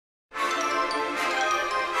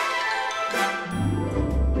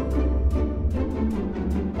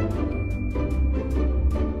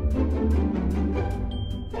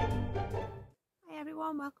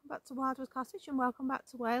everyone, welcome back to Wildwood Cottage and welcome back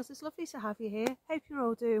to Wales. It's lovely to have you here. Hope you're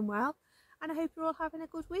all doing well and I hope you're all having a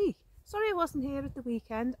good week. Sorry I wasn't here at the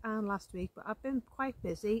weekend and last week, but I've been quite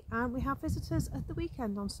busy and we have visitors at the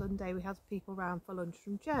weekend on Sunday. We had people round for lunch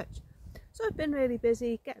from church. So I've been really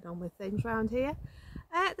busy getting on with things around here.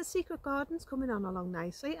 The secret garden's coming on along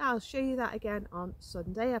nicely. I'll show you that again on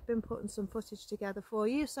Sunday. I've been putting some footage together for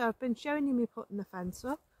you. So I've been showing you me putting the fence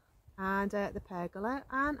up and the pergola,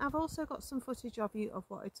 and I've also got some footage of you of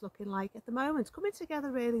what it's looking like at the moment. It's coming together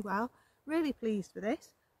really well, really pleased with it.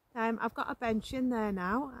 I've got a bench in there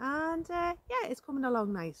now and yeah, it's coming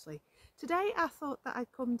along nicely. Today I thought that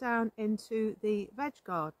I'd come down into the veg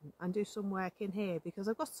garden and do some work in here because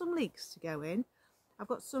I've got some leeks to go in, I've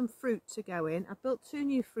got some fruit to go in. I've built 2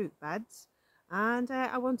 new fruit beds and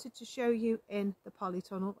I wanted to show you in the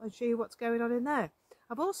polytunnel and show you what's going on in there.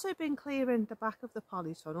 I've also been clearing the back of the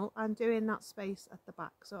polytunnel and doing that space at the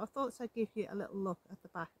back, so I thought I'd give you a little look at the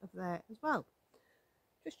back of there as well.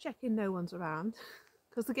 Just checking no one's around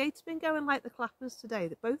because the gate's been going like the clappers today.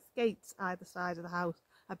 That both gates either side of the house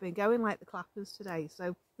have been going like the clappers today,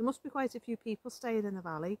 so there must be quite a few people staying in the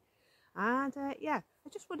valley. And yeah, I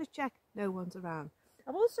just want to check no one's around.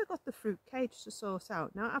 I've also got the fruit cage to sort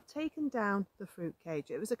out. Now I've taken down the fruit cage.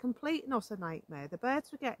 It was a complete and utter nightmare. The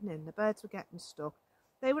birds were getting in, the birds were getting stuck.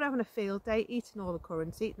 They were having a field day, eating all the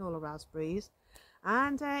currants, eating all the raspberries.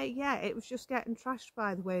 And yeah, it was just getting trashed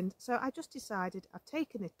by the wind. So I just decided I've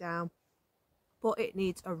taken it down, but it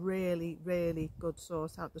needs a really, really good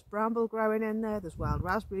sort out. There's bramble growing in there, there's wild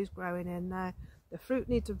raspberries growing in there. The fruit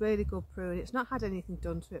needs a really good prune. It's not had anything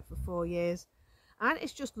done to it for 4 years. And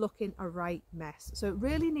it's just looking a right mess. So it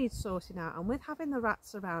really needs sorting out. And with having the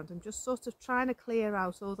rats around, I'm just sort of trying to clear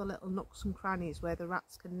out all the little nooks and crannies where the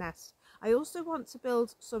rats can nest. I also want to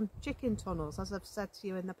build some chicken tunnels, as I've said to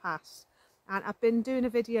you in the past. And I've been doing a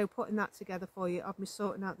video putting that together for you of me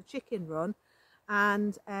sorting out the chicken run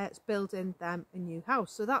and building them a new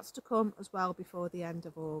house. So that's to come as well before the end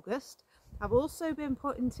of August. I've also been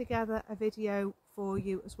putting together a video for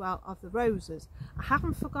you as well of the roses. I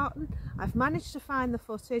haven't forgotten. I've managed to find the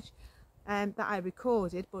footage that I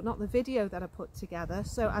recorded, but not the video that I put together.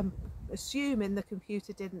 So I'm assuming the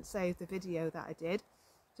computer didn't save the video that I did.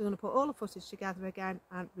 So I'm going to put all the footage together again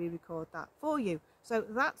and re-record that for you. So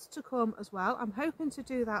that's to come as well. I'm hoping to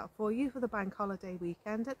do that for you for the bank holiday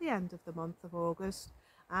weekend at the end of the month of August.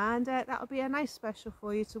 And that'll be a nice special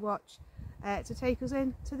for you to watch to take us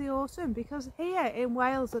into the autumn, because here in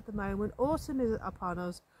Wales at the moment autumn is upon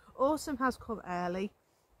us. Autumn has come early.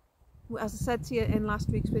 As I said to you in last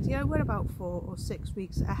week's video, we're about 4 or 6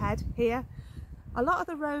 weeks ahead here. A lot of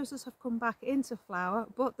the roses have come back into flower,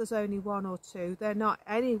 but there's only 1 or 2. They're not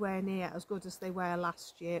anywhere near as good as they were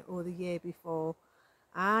last year or the year before.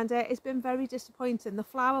 And it's been very disappointing. The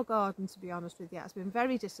flower garden, to be honest with you, has been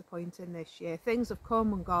very disappointing this year. Things have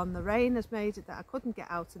come and gone. The rain has made it that I couldn't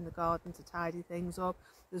get out in the garden to tidy things up.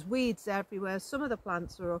 There's weeds everywhere. Some of the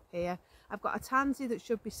plants are up here. I've got a tansy that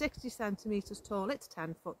should be 60 centimetres tall. It's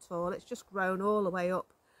 10 foot tall. It's just grown all the way up.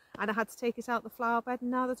 And I had to take it out the flower bed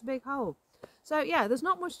and now there's a big hole. So yeah, there's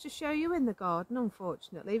not much to show you in the garden,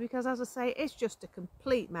 unfortunately, because as I say, it's just a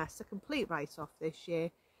complete mess, a complete write-off this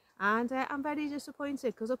year. And I'm very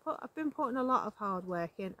disappointed because I've been putting a lot of hard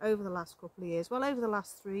work in over the last couple of years. Well, over the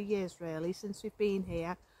last 3 years really, since we've been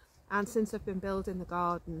here and since I've been building the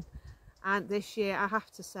garden. And this year, I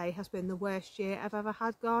have to say, has been the worst year I've ever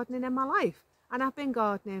had gardening in my life. And I've been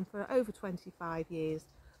gardening for over 25 years.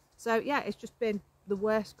 So yeah, it's just been the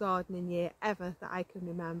worst gardening year ever that I can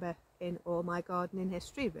remember in all my gardening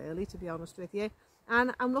history, really, to be honest with you.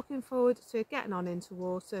 And I'm looking forward to getting on into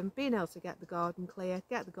autumn, being able to get the garden clear,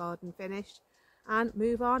 get the garden finished and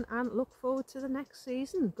move on and look forward to the next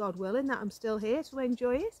season, God willing that I'm still here to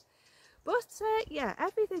enjoy it. But yeah,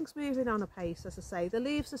 everything's moving on apace, as I say. The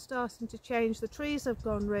leaves are starting to change, the trees have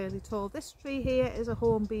gone really tall. This tree here is a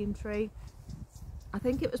hornbeam tree. I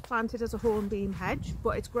think it was planted as a hornbeam hedge,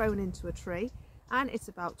 but it's grown into a tree. And it's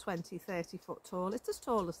about 20-30 foot tall. It's as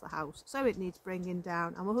tall as the house, so it needs bringing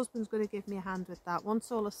down, and my husband's going to give me a hand with that.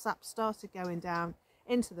 Once all the sap started going down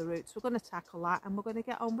into the roots, we're going to tackle that and we're going to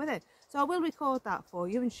get on with it. So I will record that for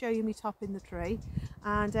you and show you me topping the tree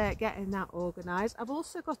and getting that organised. I've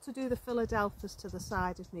also got to do the Philadelphias to the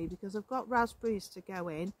side of me because I've got raspberries to go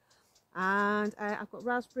in, and I've got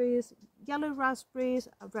raspberries, yellow raspberries,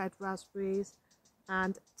 red raspberries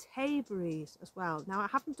and tayberries as well. Now I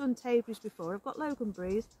haven't done tayberries before. I've got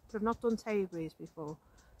loganberries, but I've not done tayberries before,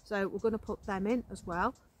 so we're going to put them in as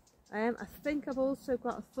well. I think I've also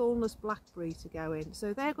got a thornless blackberry to go in,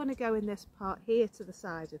 so they're going to go in this part here to the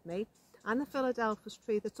side of me. And the Philadelphia's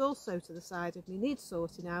tree that's also to the side of me needs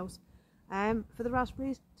sorting out. for the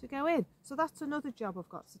raspberries to go in. So that's another job I've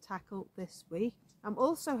got to tackle this week. I'm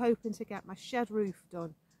also hoping to get my shed roof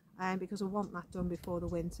done, because I want that done before the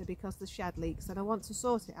winter, because the shed leaks, and I want to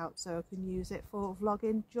sort it out so I can use it for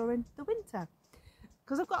vlogging during the winter.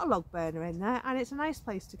 Because I've got a log burner in there and it's a nice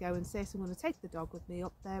place to go and sit. I'm going to take the dog with me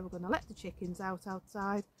up there. We're going to let the chickens out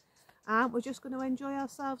outside, and we're just going to enjoy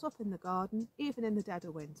ourselves up in the garden, even in the dead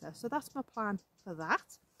of winter. So that's my plan for that.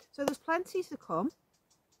 So there's plenty to come.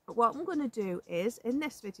 But what I'm going to do is, in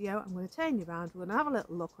this video, I'm going to turn you around. We're going to have a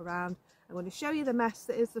little look around. I'm going to show you the mess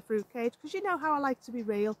that is the fruit cage, because you know how I like to be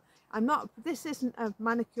real. This isn't a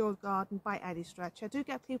manicured garden by any stretch. I do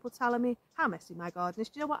get people telling me how messy my garden is.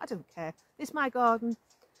 Do you know what? I don't care. It's my garden.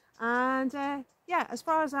 And yeah, as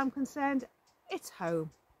far as I'm concerned, it's home.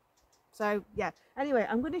 So yeah, anyway,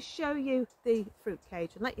 I'm going to show you the fruit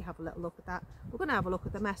cage and let you have a little look at that. We're going to have a look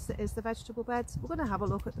at the mess that is the vegetable beds. We're going to have a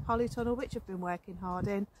look at the polytunnel, which I've been working hard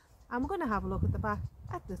in. And we're going to have a look at the back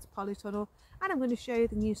at this polytunnel, and I'm going to show you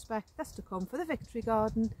the new spec that's to come for the Victory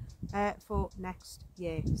Garden for next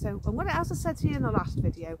year. So I'm going to, as I said to you in the last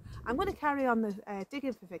video, I'm going to carry on the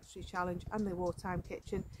Digging for Victory challenge and the Wartime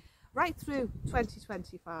kitchen right through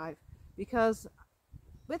 2025, because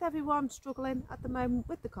with everyone struggling at the moment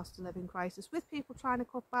with the cost of living crisis, with people trying to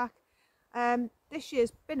cut back, this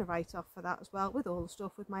year's been a write-off for that as well, with all the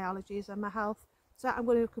stuff with my allergies and my health. So I'm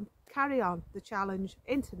going to carry on the challenge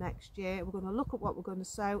into next year. We're going to look at what we're going to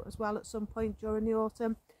sow as well at some point during the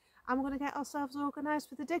autumn, and we're going to get ourselves organised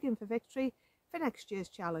for the Digging for Victory for next year's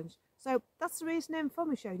challenge. So that's the reason for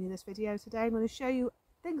me showing you this video today. I'm going to show you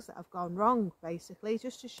things that have gone wrong, basically,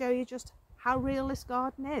 just to show you just how real this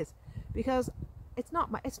garden is, because it's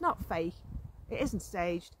not fake, it isn't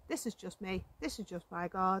staged. This is just me, this is just my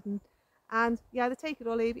garden, and you either take it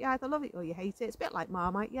or leave it. You either love it or you hate it. It's a bit like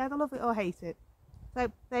Marmite, you either love it or hate it. So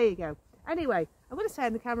there you go. Anyway, I'm going to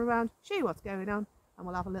turn the camera around, show you what's going on, and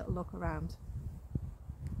we'll have a little look around.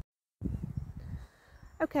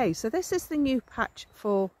 Okay, so this is the new patch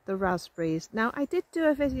for the raspberries. Now, I did do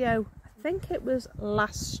a video, I think it was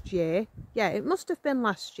last year. Yeah, it must have been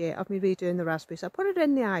last year of me redoing the raspberries. So I put it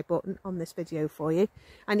in the I button on this video for you,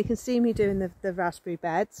 and you can see me doing the raspberry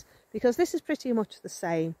beds, because this is pretty much the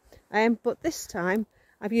same. But this time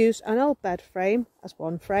I've used an old bed frame as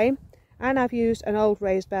one frame, and I've used an old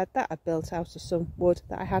raised bed that I built out of some wood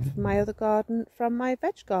that I had from my other garden, from my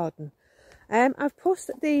veg garden. I've put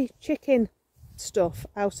the chicken stuff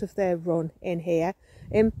out of their run in here,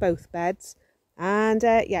 in both beds. And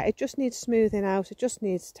yeah, it just needs smoothing out, it just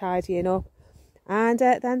needs tidying up. And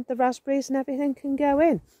then the raspberries and everything can go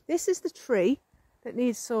in. This is the tree that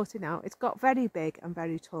needs sorting out. It's got very big and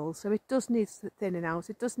very tall, so it does need thinning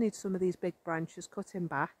out. It does need some of these big branches cutting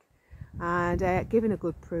back and giving a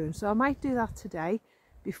good prune. So I might do that today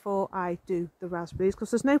before I do the raspberries,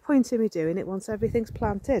 because there's no point in me doing it once everything's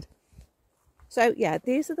planted. So yeah,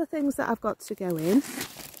 these are the things that I've got to go in.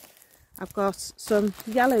 I've got some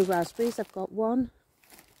yellow raspberries. I've got one,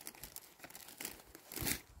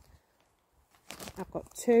 I've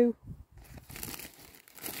got two,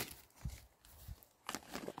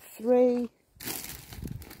 I've got three,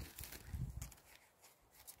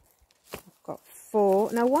 I've got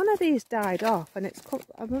four. Now one of these died off, and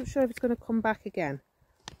I'm not sure if it's going to come back again,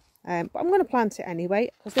 but I'm going to plant it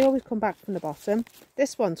anyway, because they always come back from the bottom.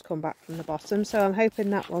 This one's come back from the bottom, so I'm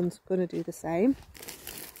hoping that one's going to do the same.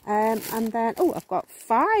 And then, oh, I've got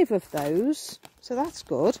 5 of those, so that's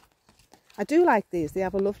good. I do like these. They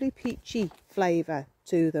have a lovely peachy flavour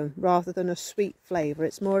to them, rather than a sweet flavour.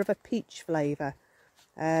 It's more of a peach flavour.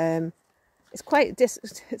 It's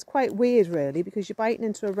quite weird, really, because you're biting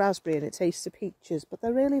into a raspberry and it tastes of peaches, but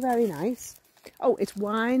they're really very nice. Oh, it's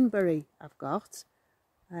wineberry I've got.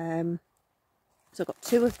 So I've got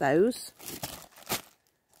 2 of those,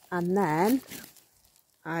 and then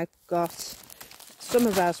I've got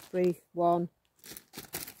summer raspberry 1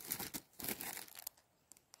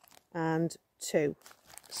 and 2.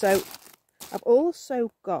 So I've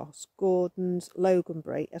also got Gordon's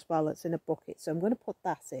Loganberry as well, that's in a bucket, so I'm going to put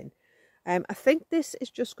that in. I think this is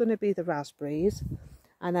just going to be the raspberries,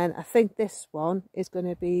 and then I think this one is going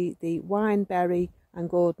to be the wineberry and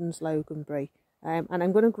Gordon's Loganberry, and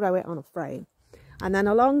I'm going to grow it on a frame. And then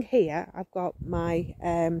along here I've got my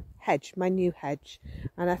hedge, my new hedge,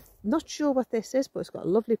 and I'm not sure what this is, but it's got a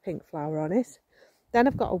lovely pink flower on it. Then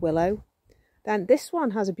I've got a willow. Then this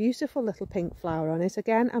one has a beautiful little pink flower on it.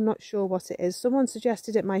 Again, I'm not sure what it is. Someone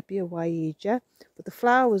suggested it might be a Waigia, but the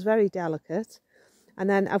flower was very delicate. And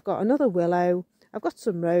then I've got another willow, I've got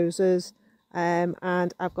some roses, and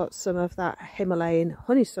I've got some of that Himalayan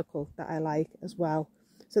honeysuckle that I like as well.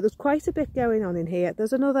 So there's quite a bit going on in here.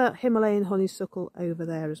 There's another Himalayan honeysuckle over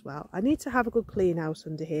there as well. I need to have a good clean out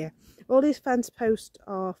under here. All these fence posts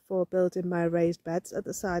are for building my raised beds at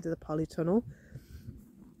the side of the polytunnel.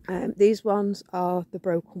 These ones are the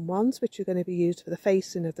broken ones, which are going to be used for the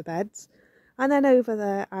facing of the beds. And then over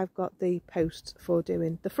there I've got the posts for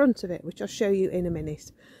doing the front of it, which I'll show you in a minute.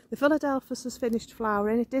 The Philadelphus has finished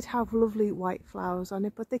flowering. It did have lovely white flowers on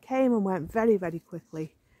it, but they came and went very, very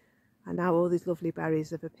quickly. And now all these lovely berries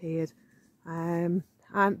have appeared. And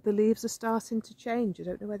the leaves are starting to change. I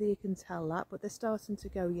don't know whether you can tell that, but they're starting to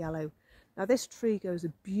go yellow. Now this tree goes a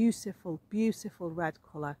beautiful, beautiful red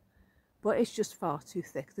colour, but it's just far too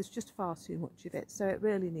thick. There's just far too much of it, so it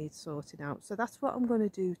really needs sorting out. So that's what I'm going to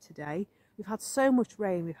do today. We've had so much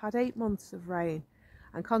rain. We've had 8 months of rain,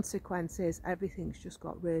 and consequence is everything's just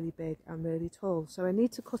got really big and really tall. So I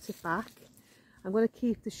need to cut it back. I'm going to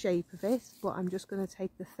keep the shape of it, but I'm just going to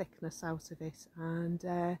take the thickness out of it and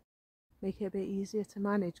make it a bit easier to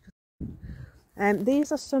manage.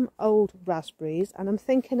 These are some old raspberries, and I'm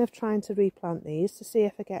thinking of trying to replant these to see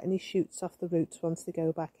if I get any shoots off the roots once they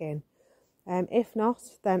go back in. If not,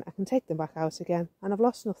 then I can take them back out again and I've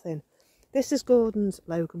lost nothing. This is Gordon's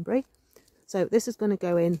Loganberry. So this is going to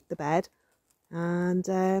go in the bed,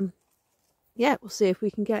 and yeah, we'll see if we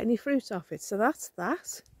can get any fruit off it. So that's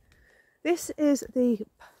that. This is the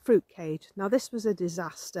fruit cage. Now this was a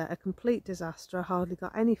disaster, a complete disaster. I hardly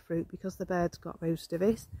got any fruit because the birds got most of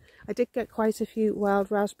it. I did get quite a few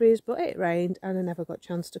wild raspberries, but it rained and I never got a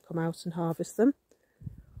chance to come out and harvest them.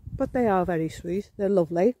 But they are very sweet, they're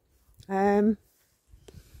lovely. Yeah,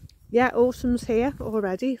 autumn's here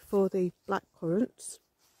already for the black currants,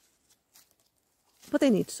 but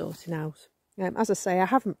they need sorting out. As I say, I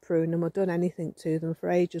haven't pruned them or done anything to them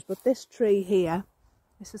for ages, but this tree here,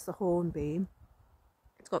 this is the hornbeam.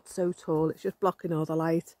 It's got so tall, it's just blocking all the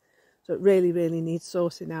light. So it really, really needs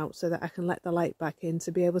sorting out so that I can let the light back in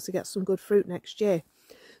to be able to get some good fruit next year.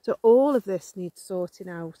 So all of this needs sorting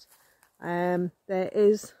out. There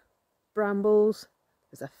is brambles,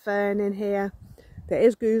 there's a fern in here, there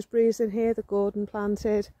is gooseberries in here that Gordon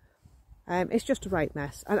planted. It's just a right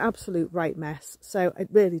mess, an absolute right mess. So it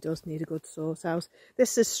really does need a good sort out.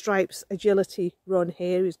 This is Stripe's agility run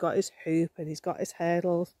here. He's got his hoop and he's got his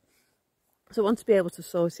hurdles. So I want to be able to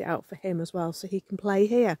sort it out for him as well so he can play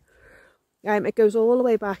here. It goes all the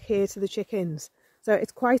way back here to the chickens. So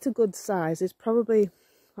it's quite a good size. It's probably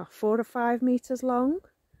 4 or 5 metres long.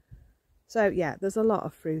 So yeah, there's a lot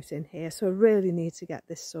of fruit in here. So I really need to get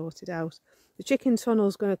this sorted out. The chicken tunnel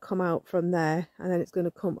is going to come out from there, and then it's going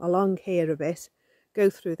to come along here a bit, go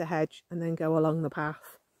through the hedge and then go along the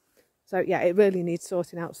path. So yeah, it really needs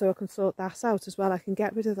sorting out, so I can sort that out as well. I can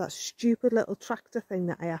get rid of that stupid little tractor thing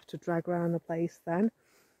that I have to drag around the place then.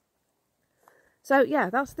 So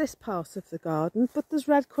yeah, that's this part of the garden, but there's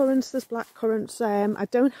red currants, there's black currants. I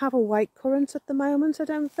don't have a white currant at the moment, I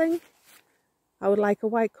don't think. I would like a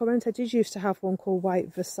white currant. I did used to have one called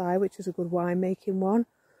White Versailles, which is a good winemaking one.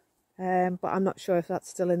 But I'm not sure if that's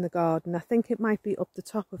still in the garden. I think it might be up the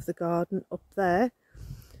top of the garden, up there,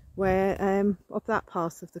 where up that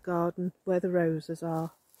part of the garden where the roses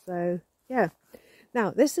are. So yeah, now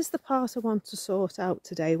this is the part I want to sort out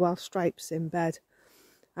today while Stripe's in bed.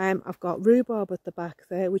 I've got rhubarb at the back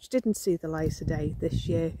there, which didn't see the light of day this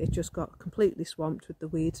year. It just got completely swamped with the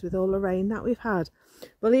weeds with all the rain that we've had.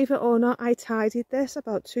 Believe it or not, I tidied this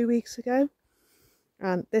about 2 weeks ago,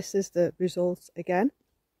 and this is the result again.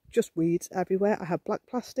 Just weeds everywhere. I had black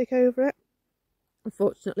plastic over it.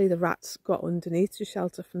 Unfortunately, the rats got underneath to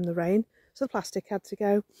shelter from the rain, so the plastic had to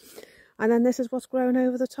go. And then this is what's grown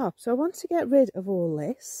over the top. So I want to get rid of all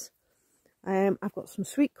this. I've got some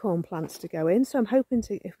sweet corn plants to go in, so I'm hoping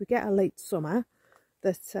to, if we get a late summer,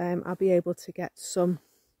 that I'll be able to get some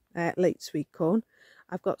late sweet corn.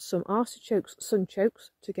 I've got some artichokes, sunchokes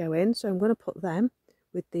to go in, so I'm going to put them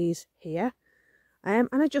with these here. And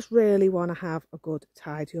I just really want to have a good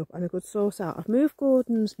tidy up and a good sort out. I've moved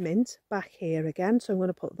Gordon's mint back here again, so I'm going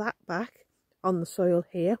to put that back on the soil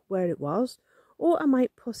here where it was, or I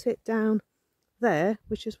might put it down there,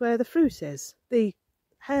 which is where the fruit is. The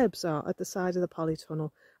herbs are at the side of the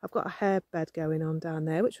polytunnel. I've got a herb bed going on down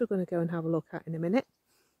there, which we're going to go and have a look at in a minute.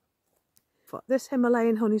 But this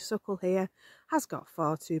Himalayan honeysuckle here has got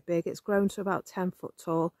far too big. It's grown to about 10 foot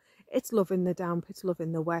tall. It's loving the damp, it's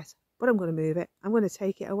loving the wet. But I'm going to move it. I'm going to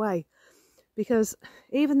take it away because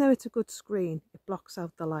even though it's a good screen, it blocks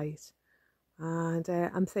out the light. And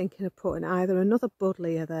I'm thinking of putting either another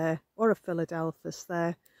buddleia there or a Philadelphus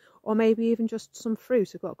there, or maybe even just some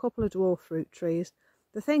fruit. I've got a couple of dwarf fruit trees.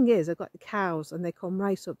 The thing is, I've got the cows and they come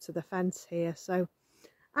right up to the fence here. So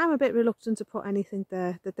I'm a bit reluctant to put anything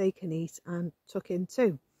there that they can eat and tuck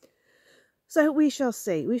into. So we shall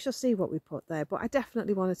see. We shall see what we put there. But I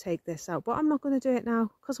definitely want to take this out. But I'm not going to do it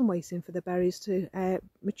now because I'm waiting for the berries to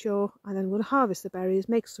mature. And then I'm going to harvest the berries,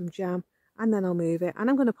 make some jam, and then I'll move it. And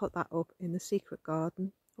I'm going to put that up in the secret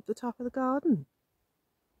garden, up the top of the garden.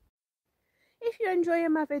 If you're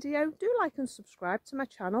enjoying my video, do like and subscribe to my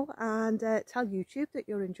channel and tell YouTube that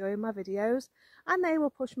you're enjoying my videos, and they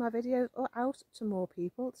will push my videos out to more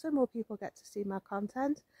people so more people get to see my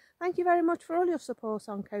content. Thank you very much for all your support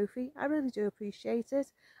on Ko-fi. I really do appreciate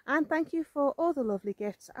it, and thank you for all the lovely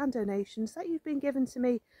gifts and donations that you've been giving to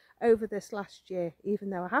me over this last year,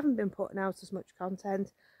 even though I haven't been putting out as much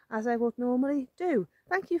content as I would normally do.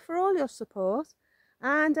 Thank you for all your support,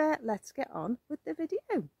 and let's get on with the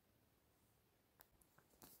video.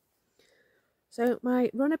 So my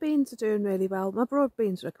runner beans are doing really well. My broad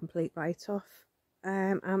beans are a complete write-off,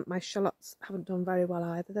 and my shallots haven't done very well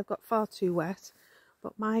either. They've got far too wet,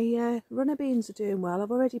 but my runner beans are doing well. I've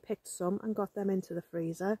already picked some and got them into the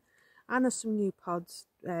freezer, and there's some new pods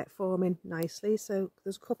forming nicely. So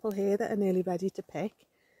there's a couple here that are nearly ready to pick.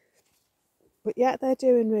 But yeah, they're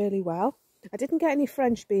doing really well. I didn't get any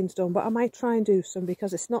French beans done, but I might try and do some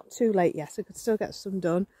because it's not too late yet. I could still get some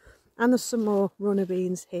done. And there's some more runner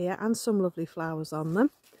beans here and some lovely flowers on them.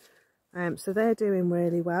 So they're doing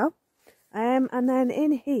really well. And then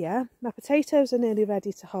in here, my potatoes are nearly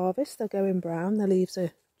ready to harvest. They're going brown. The leaves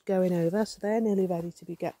are going over, so they're nearly ready to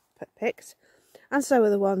be picked. And so are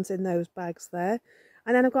the ones in those bags there.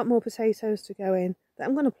 And then I've got more potatoes to go in that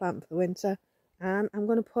I'm going to plant for the winter. And I'm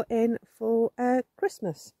going to put in for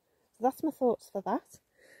Christmas. So that's my thoughts for that.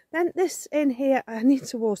 Then this in here, I need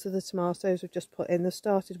to water the tomatoes we've just put in. They've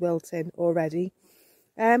started wilting already.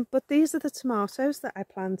 But these are the tomatoes that I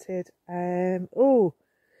planted,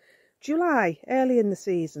 July, early in the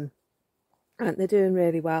season. And they're doing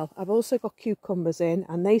really well. I've also got cucumbers in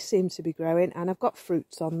and they seem to be growing. And I've got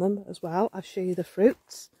fruits on them as well. I'll show you the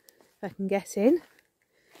fruits if I can get in.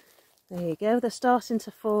 There you go. They're starting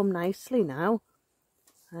to form nicely now.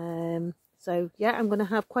 So yeah, I'm going to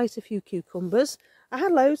have quite a few cucumbers. I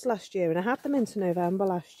had loads last year and I had them into November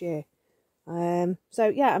last year. So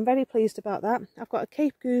yeah, I'm very pleased about that. I've got a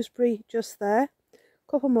Cape gooseberry just there.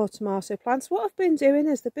 A couple more tomato plants. What I've been doing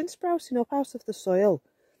is they've been sprouting up out of the soil.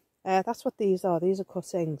 That's what these are. These are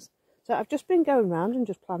cuttings. So I've just been going around and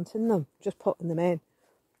just planting them, just putting them in.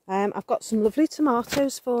 I've got some lovely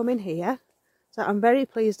tomatoes forming here. So I'm very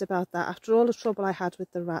pleased about that. After all the trouble I had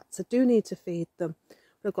with the rats, I do need to feed them.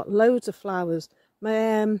 But I've got loads of flowers.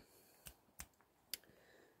 My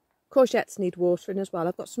courgettes need watering as well.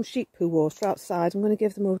 I've got some sheep poo water outside. I'm going to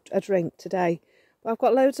give them a drink today. But I've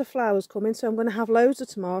got loads of flowers coming, so I'm going to have loads of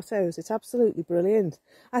tomatoes. It's absolutely brilliant.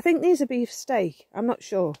 I think these are beef steak. I'm not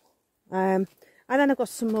sure. And then I've got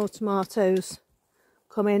some more tomatoes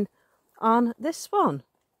coming on this one.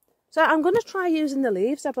 So I'm going to try using the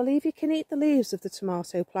leaves. I believe you can eat the leaves of the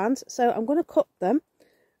tomato plant. So I'm going to cut them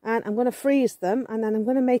and I'm going to freeze them and then I'm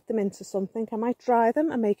going to make them into something. I might dry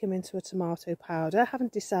them and make them into a tomato powder. I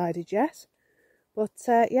haven't decided yet. But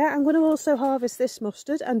yeah, I'm going to also harvest this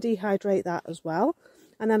mustard and dehydrate that as well.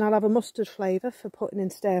 And then I'll have a mustard flavour for putting in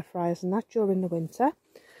stir fries and that during the winter.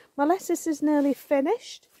 My lettuce is nearly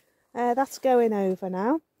finished. That's going over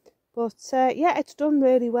now. But yeah, it's done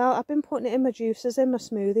really well. I've been putting it in my juices, in my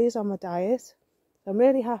smoothies, on my diet. I'm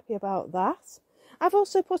really happy about that. I've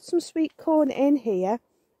also put some sweet corn in here.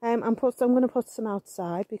 I'm going to put some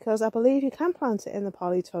outside because I believe you can plant it in the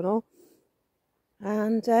polytunnel.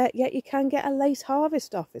 And yet you can get a late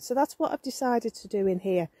harvest off it. So that's what I've decided to do in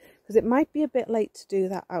here. Because it might be a bit late to do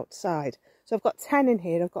that outside. So I've got 10 in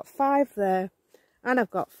here. I've got 5 there. And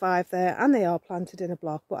I've got 5 there, and they are planted in a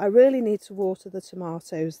block. But I really need to water the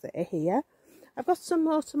tomatoes that are here. I've got some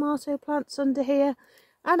more tomato plants under here,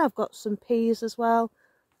 and I've got some peas as well.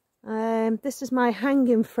 This is my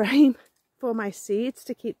hanging frame for my seeds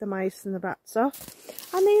to keep the mice and the rats off.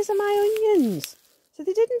 And these are my onions. So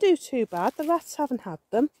they didn't do too bad. The rats haven't had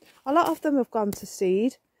them. A lot of them have gone to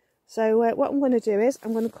seed. So what I'm going to do is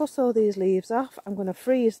I'm going to cut all these leaves off. I'm going to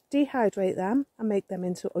freeze, dehydrate them, and make them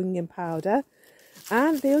into onion powder.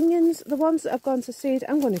 And the onions, the ones that have gone to seed,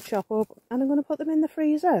 I'm going to chop up and I'm going to put them in the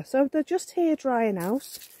freezer. So they're just here drying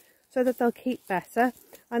out so that they'll keep better.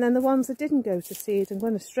 And then the ones that didn't go to seed, I'm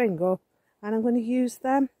going to string up and I'm going to use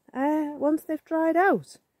them once they've dried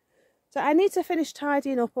out. So I need to finish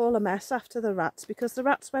tidying up all the mess after the rats because the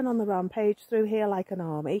rats went on the rampage through here like an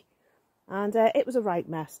army. And it was a right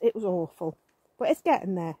mess. It was awful. But it's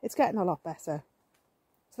getting there. It's getting a lot better.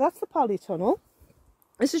 So that's the polytunnel.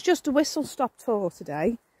 This is just a whistle-stop tour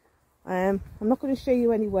today. I'm not going to show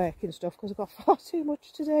you any working stuff because I've got far too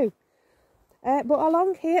much to do. But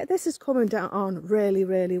along here, this is coming down on really,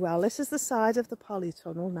 really well. This is the side of the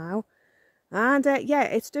polytunnel now. And yeah,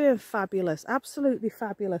 it's doing fabulous, absolutely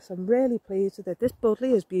fabulous. I'm really pleased with it. This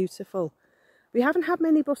buddleia is beautiful. We haven't had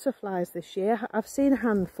many butterflies this year. I've seen a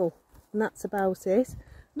handful and that's about it.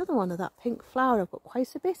 Another one of that pink flower, I've got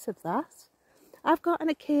quite a bit of that. I've got an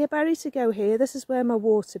acacia berry to go here. This is where my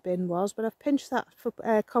water bin was, but I've pinched that for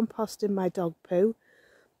composting my dog poo.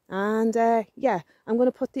 And yeah, I'm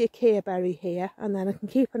going to put the acacia berry here and then I can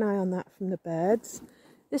keep an eye on that from the birds.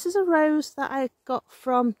 This is a rose that I got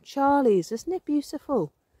from Charlie's. Isn't it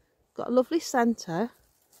beautiful? Got a lovely centre.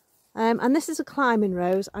 And this is a climbing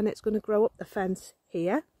rose and it's going to grow up the fence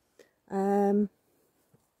here.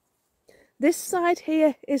 This side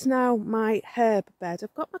here is now my herb bed.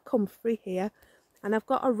 I've got my comfrey here and I've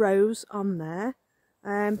got a rose on there.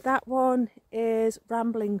 That one is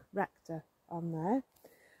Rambling Rector on there.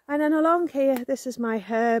 And then along here, this is my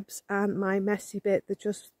herbs and my messy bit that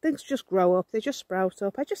things just grow up, they just sprout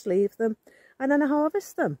up. I just leave them and then I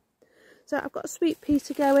harvest them. So I've got a sweet pea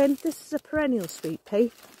to go in. This is a perennial sweet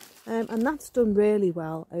pea and that's done really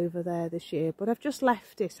well over there this year. But I've just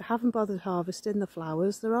left it. I haven't bothered harvesting the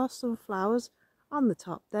flowers. There are some flowers on the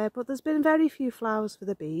top there, but there's been very few flowers for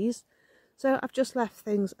the bees. So I've just left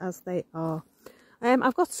things as they are.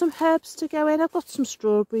 I've got some herbs to go in. I've got some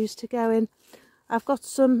strawberries to go in. I've got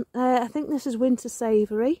some, I think this is winter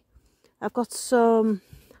savoury. I've got some,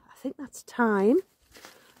 I think that's thyme.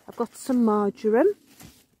 I've got some marjoram.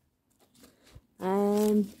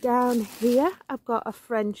 And down here, I've got a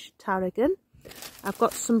French tarragon. I've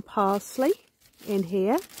got some parsley in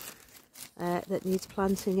here that needs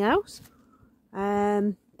planting out.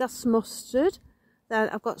 That's mustard. Then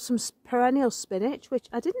I've got some perennial spinach, which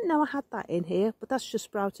I didn't know I had that in here, but that's just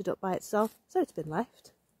sprouted up by itself, so it's been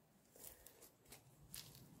left.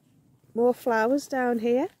 More flowers down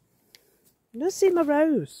here. Let's see my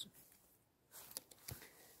rose.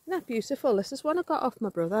 Isn't that beautiful? This is one I got off my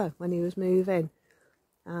brother when he was moving.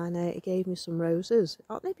 And he gave me some roses.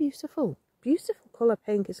 Aren't they beautiful? Beautiful colour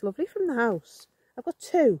pink. It's lovely from the house. I've got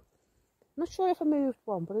two. I'm not sure if I moved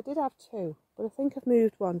one, but I did have two. But I think I've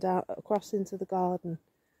moved one down across into the garden.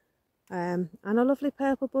 And a lovely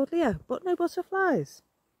purple buddleia, but no butterflies.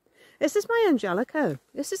 This is my Angelica.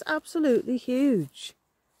 This is absolutely huge.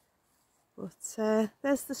 But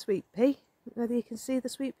there's the sweet pea, whether you can see the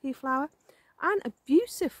sweet pea flower. And a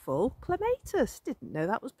beautiful clematis. Didn't know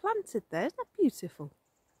that was planted there. Isn't that beautiful?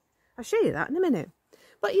 I'll show you that in a minute.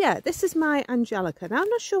 But yeah, this is my Angelica. Now I'm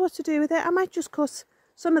not sure what to do with it. I might just cut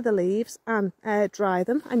some of the leaves and dry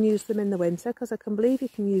them and use them in the winter, because I can believe you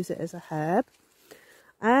can use it as a herb.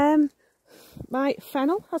 My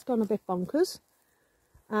fennel has gone a bit bonkers.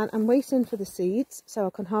 And I'm waiting for the seeds so I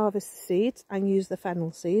can harvest the seeds and use the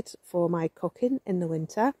fennel seeds for my cooking in the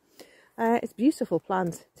winter. It's a beautiful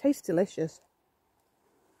plant, tastes delicious.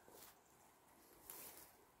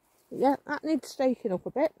 But yeah, that needs staking up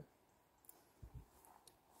a bit.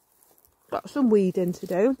 Got some weeding to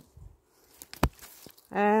do.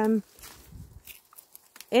 In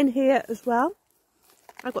here as well,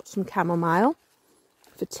 I've got some chamomile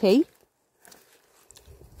for tea.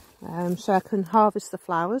 So I can harvest the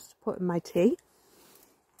flowers to put in my tea.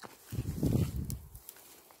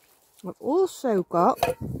 I've also got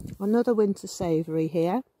another winter savoury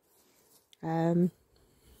here.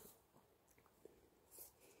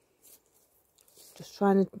 Just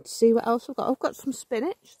trying to see what else I've got. I've got some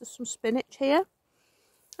spinach. There's some spinach here.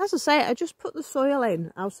 As I say, I just put the soil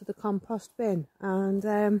in out of the compost bin.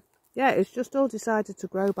 And yeah, it's just all decided to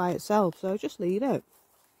grow by itself. So I just leave it.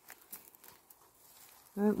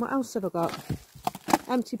 What else have I got?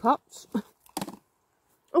 Empty pots.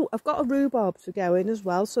 Oh, I've got a rhubarb to go in as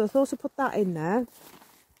well, so I thought I'd put that in there.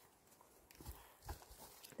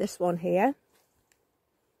 This one here.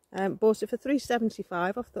 Bought it for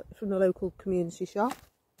 £3.75 from the local community shop.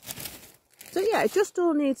 So yeah, it just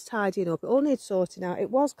all needs tidying up. It all needs sorting out.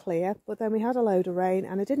 It was clear, but then we had a load of rain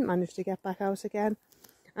and I didn't manage to get back out again.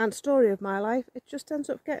 And story of my life, it just ends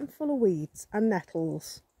up getting full of weeds and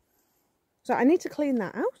nettles. So I need to clean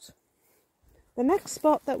that out. The next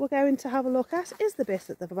spot that we're going to have a look at is the bit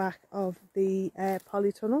at the back of the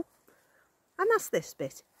polytunnel. And that's this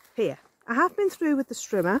bit here. I have been through with the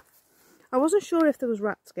strimmer. I wasn't sure if there was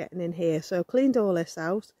rats getting in here, so I cleaned all this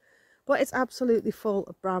out. But it's absolutely full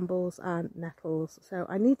of brambles and nettles. So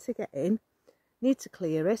I need to get in, need to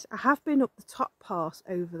clear it. I have been up the top part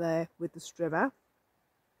over there with the strimmer.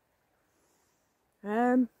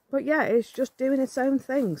 But yeah, it's just doing its own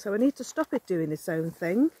thing. So I need to stop it doing its own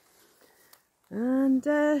thing. And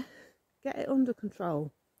get it under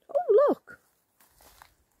control. Oh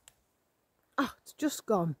just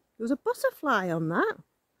gone. There was a butterfly on that.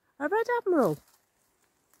 A red admiral.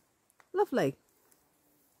 Lovely.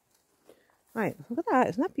 Right, look at that.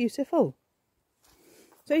 Isn't that beautiful?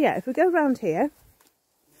 So yeah, if we go round here,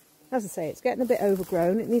 as I say, it's getting a bit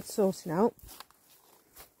overgrown. It needs sorting out.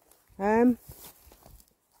 I've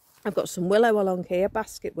got some willow along here,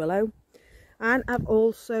 basket willow. And I've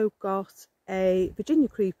also got a Virginia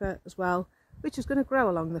creeper as well, which is going to grow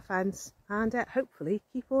along the fence and hopefully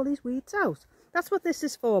keep all these weeds out. That's what this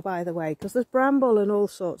is for, by the way, because there's bramble and all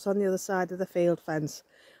sorts on the other side of the field fence.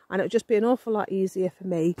 And it would just be an awful lot easier for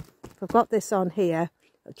me if I've got this on here.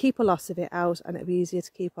 It'll keep a lot of it out and it'll be easier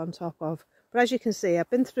to keep on top of. But as you can see, I've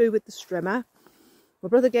been through with the strimmer. My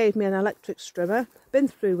brother gave me an electric strimmer. I've been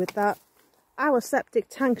through with that. Our septic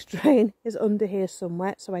tank drain is under here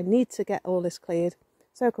somewhere, so I need to get all this cleared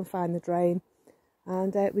so I can find the drain.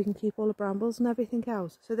 And we can keep all the brambles and everything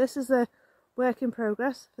else. So this is a work in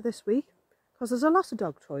progress for this week, because there's a lot of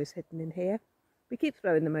dog toys hidden in here. We keep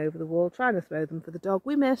throwing them over the wall, trying to throw them for the dog.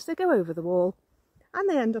 We miss, they go over the wall, and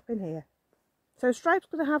they end up in here. So Stripe's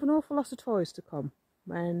going to have an awful lot of toys to come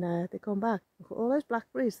when they come back. Look at all those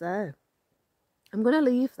blackberries there. I'm going to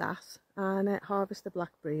leave that and harvest the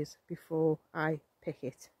blackberries before I pick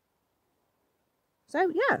it.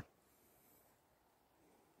 So yeah.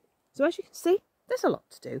 So as you can see, there's a lot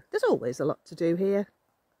to do. There's always a lot to do here.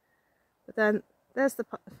 But then there's the,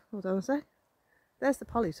 hold on a sec. There's the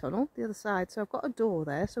polytunnel, the other side. So I've got a door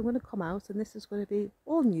there. So I'm going to come out and this is going to be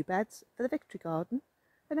all new beds for the Victory Garden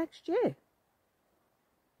for next year.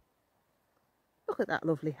 Look at that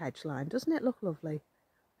lovely hedge line. Doesn't it look lovely?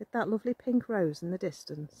 With that lovely pink rose in the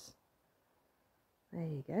distance. There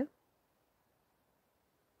you go.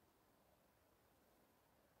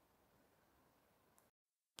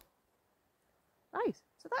 Right,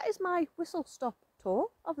 so that is my whistle-stop tour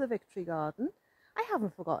of the Victory Garden. I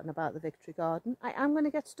haven't forgotten about the Victory Garden. I am going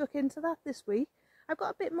to get stuck into that this week. I've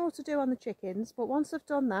got a bit more to do on the chickens, but once I've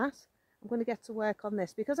done that, I'm going to get to work on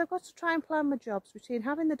this, because I've got to try and plan my jobs between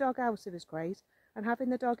having the dog out of his crate and having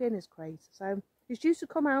the dog in his crate. So he's due to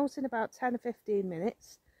come out in about 10 or 15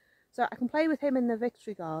 minutes. So I can play with him in the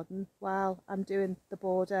Victory Garden while I'm doing the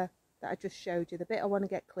border that I just showed you, the bit I want to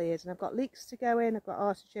get cleared. And I've got leeks to go in, I've got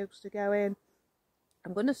artichokes to go in.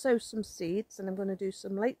 I'm going to sow some seeds and I'm going to do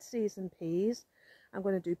some late season peas. I'm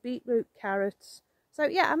going to do beetroot, carrots. So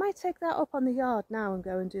yeah, I might take that up on the yard now and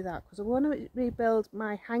go and do that, because I want to rebuild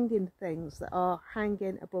my hanging things that are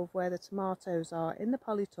hanging above where the tomatoes are in the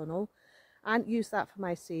polytunnel, and use that for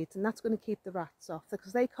my seeds. And that's going to keep the rats off,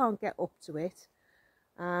 because they can't get up to it.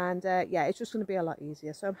 And yeah, it's just going to be a lot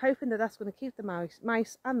easier. So I'm hoping that that's going to keep the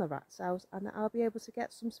mice and the rats out, and that I'll be able to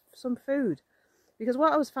get some food. Because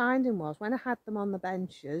what I was finding was, when I had them on the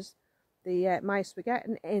benches, the mice were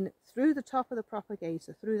getting in through the top of the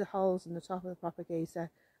propagator, through the holes in the top of the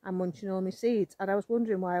propagator, and munching all my seeds. And I was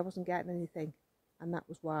wondering why I wasn't getting anything, and that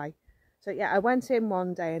was why. So yeah, I went in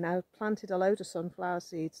one day and I planted a load of sunflower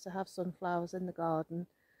seeds to have sunflowers in the garden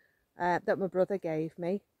that my brother gave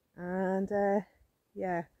me. And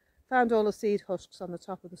yeah, found all the seed husks on the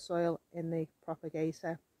top of the soil in the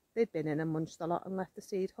propagator. They'd been in and munched a lot and left the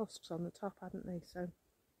seed husks on the top, hadn't they? So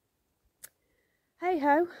hey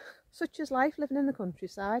ho, such is life living in the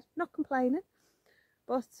countryside. Not complaining.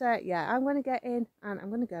 But yeah, I'm going to get in and I'm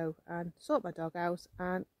going to go and sort my dog out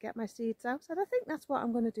and get my seeds out. And I think that's what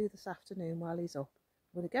I'm going to do this afternoon while he's up.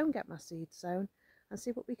 I'm going to go and get my seeds sown and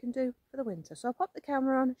see what we can do for the winter. So I'll pop the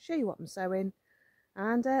camera on, show you what I'm sowing,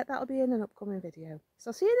 and that'll be in an upcoming video. So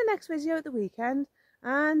I'll see you in the next video at the weekend,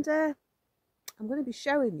 and I'm going to be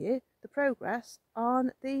showing you the progress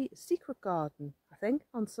on the secret garden, I think,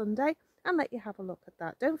 on Sunday, and let you have a look at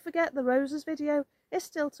that. Don't forget the roses video is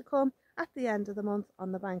still to come at the end of the month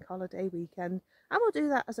on the bank holiday weekend, and we'll do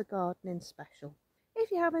that as a gardening special.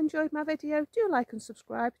 If you have enjoyed my video, do like and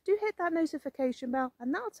subscribe. Do hit that notification bell,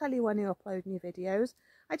 and that'll tell you when I upload new videos.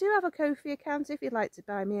 I do have a Ko-fi account if you'd like to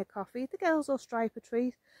buy me a coffee, the girls or Stripe a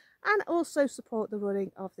treat, and also support the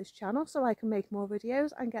running of this channel so I can make more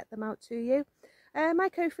videos and get them out to you. My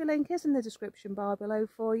Ko-fi link is in the description bar below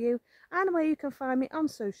for you, and where you can find me on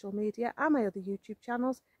social media and my other YouTube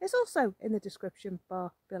channels is also in the description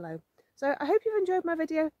bar below. So I hope you've enjoyed my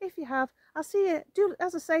video. If you have, I'll see you.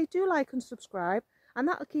 As I say, do like and subscribe, and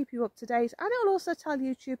that'll keep you up to date, and it'll also tell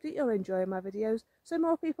YouTube that you're enjoying my videos so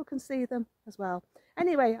more people can see them as well.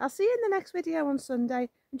 Anyway, I'll see you in the next video on Sunday.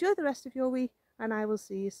 Enjoy the rest of your week, and I will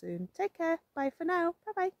see you soon. Take care. Bye for now.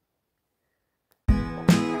 Bye bye.